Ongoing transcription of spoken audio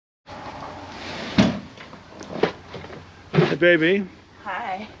baby.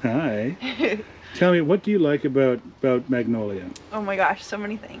 Hi. Hi. Tell me, what do you like about Magnolia? Oh my gosh, so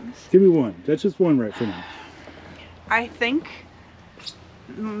many things. Give me one. That's just one right for now. I think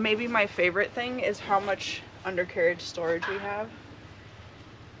maybe my favorite thing is how much undercarriage storage we have.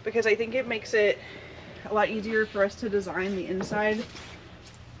 Because I think it makes it a lot easier for us to design the inside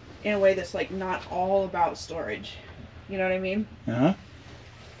in a way that's like not all about storage. You know what I mean? Uh-huh.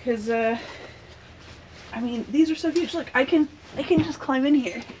 Because, I mean, these are so huge. Look, I can just climb in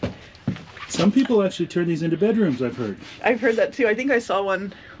here. Some people actually turn these into bedrooms, I've heard. I've heard that too. I think I saw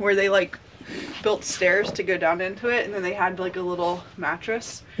one where they like built stairs to go down into it, and then they had like a little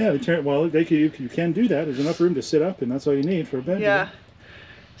mattress. Yeah, they turn. Well, you can do that. There's enough room to sit up, and that's all you need for a bedroom. Yeah.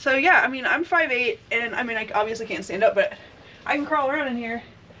 So yeah, I mean, I'm 5'8", and I mean, I obviously can't stand up, but I can crawl around in here.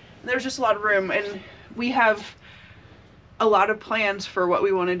 There's just a lot of room, and we have a lot of plans for what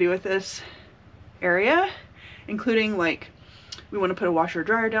we want to do with this area, including like we want to put a washer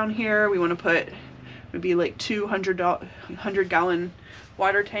dryer down here. We want to put maybe like 100-gallon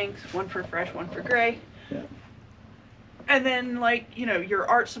water tanks, one for fresh, one for gray. Yeah. And then like, you know, your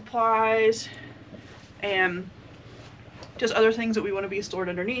art supplies and just other things that we want to be stored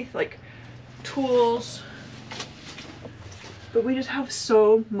underneath, like tools. But we just have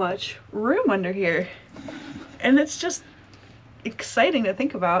so much room under here. And it's just exciting to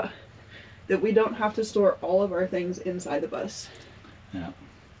think about that we don't have to store all of our things inside the bus. Yeah.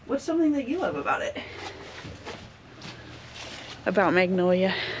 What's something that you love about it? About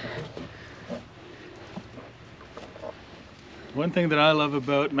Magnolia? One thing that I love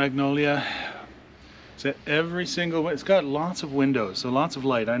about Magnolia is that it's got lots of windows, so lots of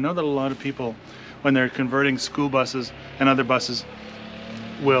light. I know that a lot of people, when they're converting school buses and other buses,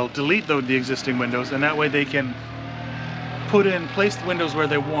 will delete the existing windows, and that way they can place the windows where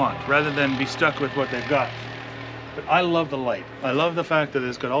they want rather than be stuck with what they've got. But I love the light. I love the fact that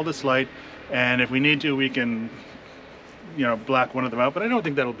it's got all this light, and if we need to, we can, you know, black one of them out, but I don't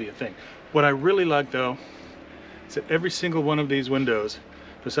think that'll be a thing. What I really like though is that every single one of these windows,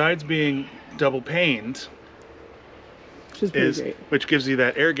 besides being double paned, which gives you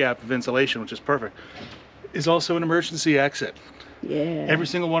that air gap of insulation, which is perfect, is also an emergency exit. Yeah. Every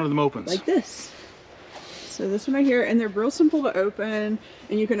single one of them opens. Like this. So this one right here, and they're real simple to open,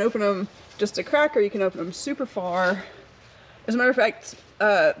 and you can open them just a crack, or you can open them super far. As a matter of fact,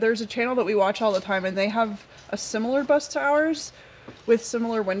 there's a channel that we watch all the time, and they have a similar bus to ours with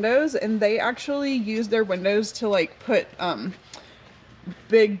similar windows, and they actually use their windows to like put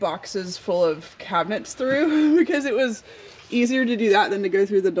big boxes full of cabinets through because it was easier to do that than to go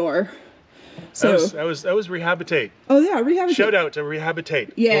through the door. So that was Rehabilitate. Oh yeah, Rehabilitate. Shout out to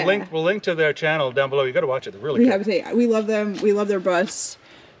Rehabilitate. Yeah. We'll link to their channel down below. You got to watch it. They're really Rehabilitate. Good. We love them. We love their bus.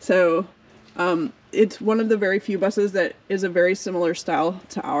 So it's one of the very few buses that is a very similar style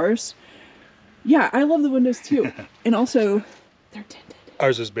to ours. Yeah, I love the windows too. And also, they're tinted.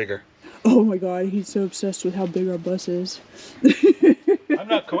 Ours is bigger. Oh my god, he's so obsessed with how big our bus is. I'm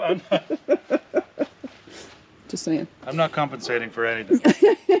not just saying. I'm not compensating for anything.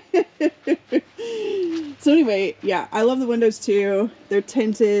 So anyway, yeah, I love the windows too. They're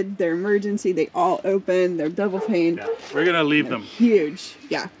tinted, they're emergency, they all open, they're double pane. Yeah, we're gonna leave them. Huge,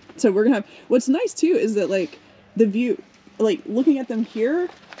 yeah. So we're gonna have, what's nice too is that like the view, like looking at them here,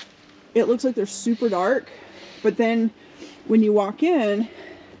 it looks like they're super dark, but then when you walk in,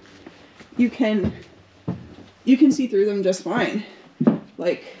 you can see through them just fine.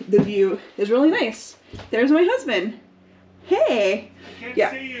 Like the view is really nice. There's my husband. Hey. I can't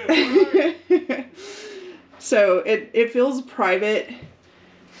yeah. see you. So it feels private,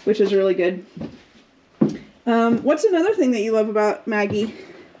 which is really good. What's another thing that you love about Maggie?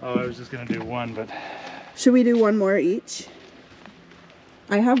 Oh, I was just gonna do one, but should we do one more each?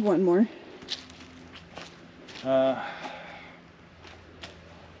 I have one more. Yeah,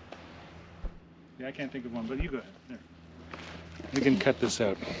 I can't think of one, but you go ahead. There. You can cut this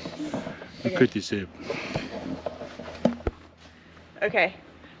out. Okay. Cut this out. Okay,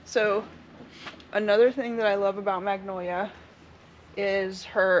 so another thing that I love about Magnolia is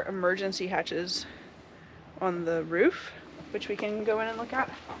her emergency hatches on the roof, which we can go in and look at.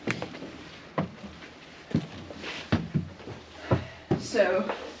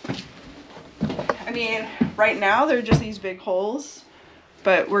 So, I mean, right now they're just these big holes,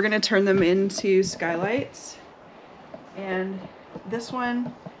 but we're gonna turn them into skylights. And this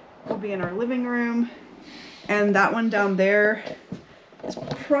one will be in our living room, and that one down there is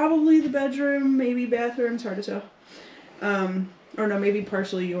probably the bedroom, maybe bathroom, it's hard to tell. Or no, maybe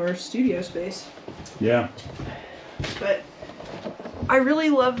partially your studio space. Yeah. But I really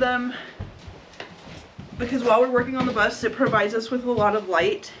love them because while we're working on the bus, it provides us with a lot of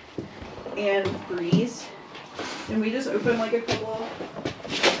light and breeze. And we just open like a couple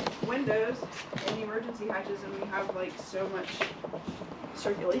windows in the emergency hatches, and we have like so much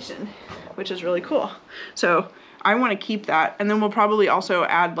circulation, which is really cool. So I want to keep that, and then we'll probably also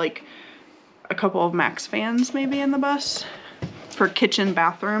add like a couple of max fans maybe in the bus for kitchen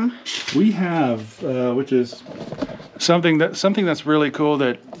bathroom. We have, which is something that's really cool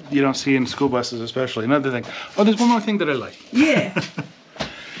that you don't see in school buses, especially. Another thing. Oh, there's one more thing that I like. Yeah.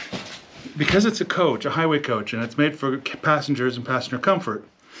 Because it's a coach, a highway coach, and it's made for passengers and passenger comfort.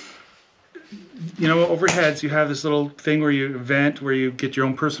 You know, overheads, you have this little thing where you vent, where you get your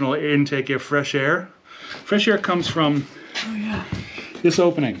own personal intake of fresh air. Fresh air comes from this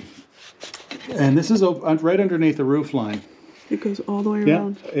opening. And this is right underneath the roof line. It goes all the way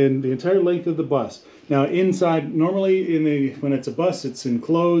around. Yeah, and the entire length of the bus. Now inside, normally when it's a bus, it's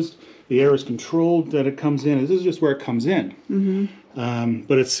enclosed. The air is controlled that it comes in. This is just where it comes in. Mm-hmm.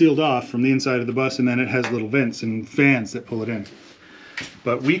 But it's sealed off from the inside of the bus, and then it has little vents and fans that pull it in.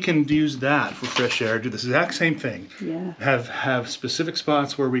 But we can use that for fresh air, do the exact same thing. Yeah. Have specific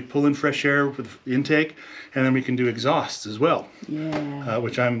spots where we pull in fresh air with intake, and then we can do exhausts as well. Yeah.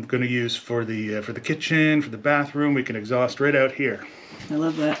 Which I'm going to use for the kitchen, for the bathroom. We can exhaust right out here. I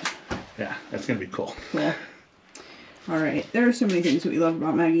love that. Yeah, that's going to be cool. Cool. All right. There are so many things that we love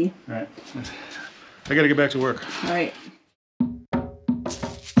about Maggie. All right. I got to get back to work. All right.